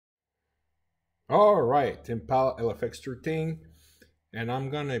All right, Impala LFX13, and I'm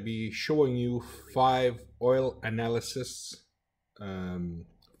gonna be showing you 5 oil analysis from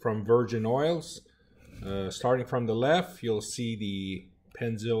Virgin Oils. Starting from the left, you'll see the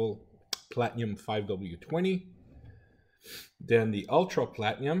Pennzoil Platinum 5W-20, then the Ultra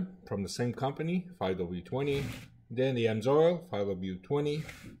Platinum from the same company, 5W-20, then the AMSOIL 5W-20,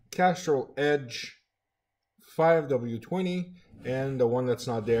 Castrol Edge 5W-20, and the one that's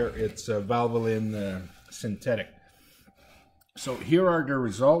not there, it's a Valvoline synthetic. So here are the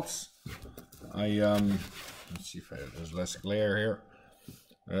results. Let's see if there's less glare here.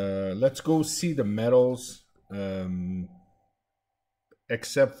 Let's go see the metals,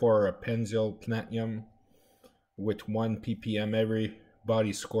 except for a Pennzoil Platinum with 1 ppm.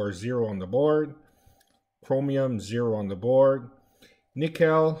 Everybody scores 0 on the board. Chromium 0 on the board.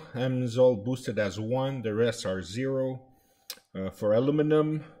 Nickel, AMSOIL Boosted as 1, the rest are 0. For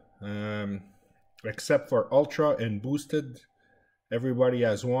aluminum, except for Ultra and Boosted, everybody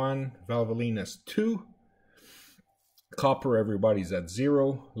has 1. Valvoline has 2. Copper, everybody's at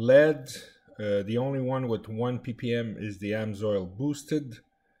 0. Lead, the only one with 1 ppm is the AMSOIL Boosted.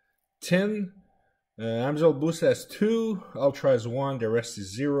 Tin, AMSOIL Boosted has 2. Ultra has 1, the rest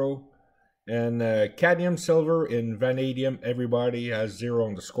is 0. And cadmium, silver, and vanadium, everybody has 0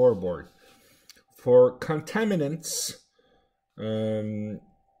 on the scoreboard. For contaminants,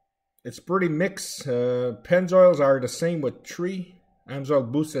 it's pretty mixed. Pennzoils are the same with 3.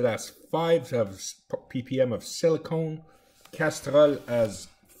 AMSOIL Boosted has 5 ppm of silicone. Castrol has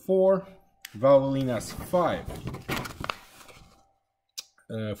 4. Valvoline has 5.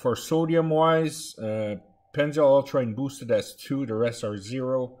 For sodium wise, Pennzoil Ultra and Boosted has 2. The rest are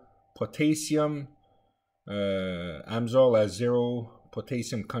 0. Potassium, AMSOIL has 0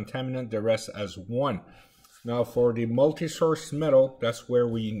 potassium contaminant, the rest has 1. Now for the multi-source metal, that's where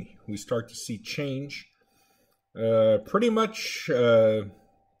we start to see change. Pretty much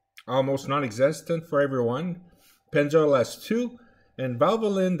almost non-existent for everyone. Pennzoil has 2, and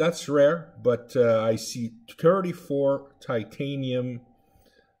Valvoline, that's rare, but I see 34 titanium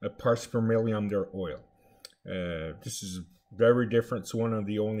parts per million their oil. This is very different. It's one of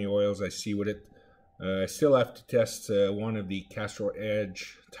the only oils I see with it. I still have to test one of the Castrol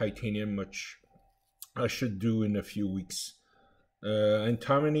Edge titanium, which I should do in a few weeks.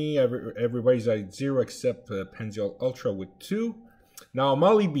 Antimony, everybody's at 0 except Pennzoil Ultra with 2. Now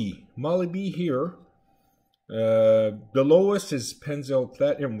Molly B here, the lowest is Pennzoil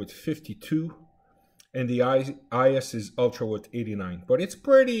Platinum with 52, and the highest is Ultra with 89. But it's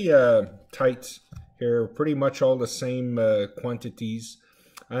pretty tight here, pretty much all the same quantities.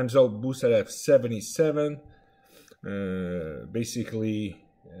 AMSOIL Boosted at 77, basically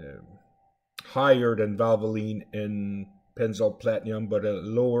higher than Valvoline and Pennzoil Platinum, but a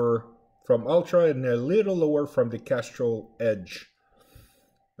lower from Ultra and a little lower from the Castrol Edge.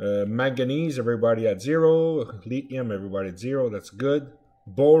 Manganese, everybody at 0. Lithium, everybody at 0. That's good.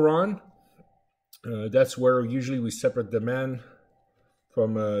 Boron, that's where usually we separate the men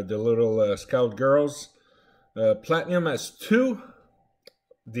from the little scout girls. Platinum has 2.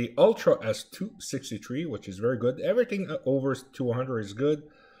 The Ultra has 263, which is very good. Everything over 200 is good.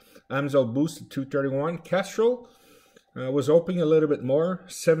 AMSOIL Boosted 231. Castrol was hoping a little bit more,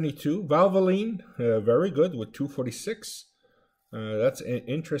 72. Valvoline, very good with 246. That's an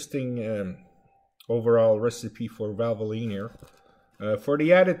interesting overall recipe for Valvoline here. For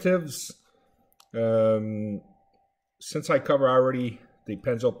the additives, since I cover already the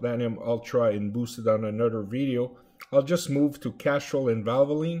Pennzoil Platinum, Ultra, and Boosted on another video, I'll just move to Castrol and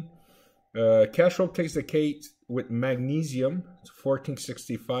Valvoline. Castrol takes the cake with magnesium. It's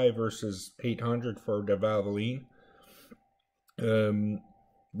 1465 versus 800 for the Valvoline.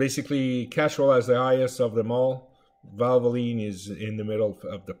 Basically, Castrol has the highest of them all. Valvoline is in the middle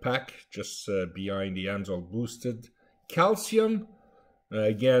of the pack, just behind the AMSOIL Boosted. Calcium,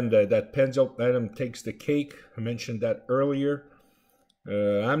 again, that Pennzoil Platinum takes the cake. I mentioned that earlier.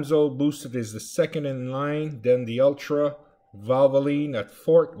 AMSOIL Boosted is the second in line, then the Ultra. Valvoline at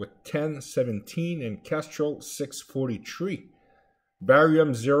 4th with 1017, and Castrol 643.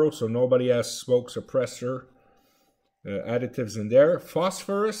 Barium 0, so nobody has smoke suppressor additives in there.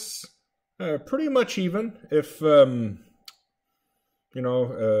 Phosphorus, pretty much even. If the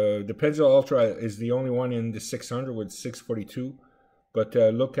Pennzoil Ultra is the only one in the 600 with 642, but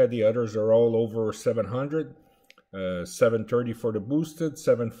look at the others, are all over 700. 730 for the Boosted,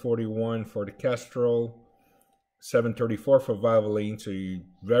 741 for the Castrol, 734 for Valvoline, so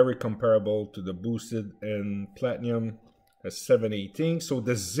very comparable to the Boosted, and Platinum at 718. So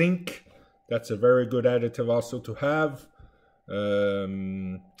the zinc, that's a very good additive also to have.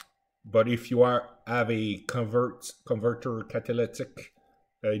 But if you have a converter catalytic,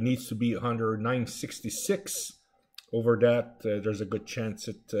 it needs to be under 966. Over that, there's a good chance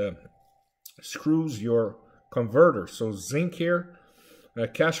it screws your converter. So zinc here,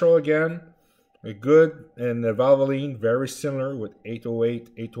 Castrol again, good, and Valvoline very similar with 808,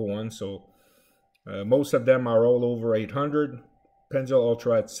 801. So most of them are all over 800. Pennzoil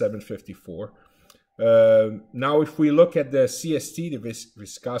Ultra at 754. Now, if we look at the CST, the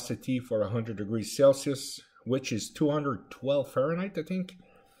viscosity for 100 degrees Celsius, which is 212 Fahrenheit, I think.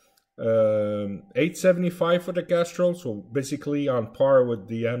 875 for the Castrol, so basically on par with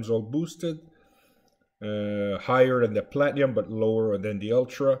the AMSOIL Boosted. Higher than the Platinum, but lower than the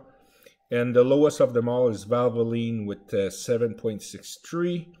Ultra. And the lowest of them all is Valvoline with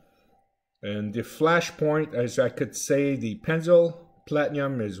 7.63. And the flash point, as I could say, the Pennzoil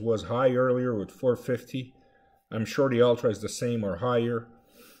Platinum was high earlier with 450. I'm sure the Ultra is the same or higher.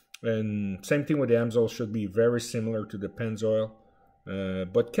 And same thing with the AMSOIL, should be very similar to the Pennzoil.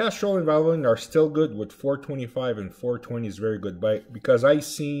 But Castrol and Valvoline are still good with 425, and 420 is very good. Because I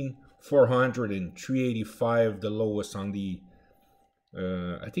seen 400 and 385 the lowest on the...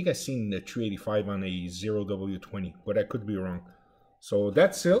 I think I seen the 385 on a 5W-20, but I could be wrong. So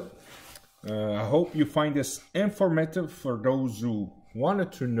that's it. I hope you find this informative for those who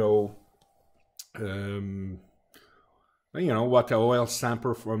wanted to know, you know, what the oil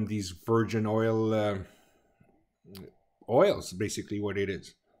sample from these virgin oil oils, basically what it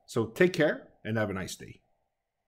is. So take care and have a nice day.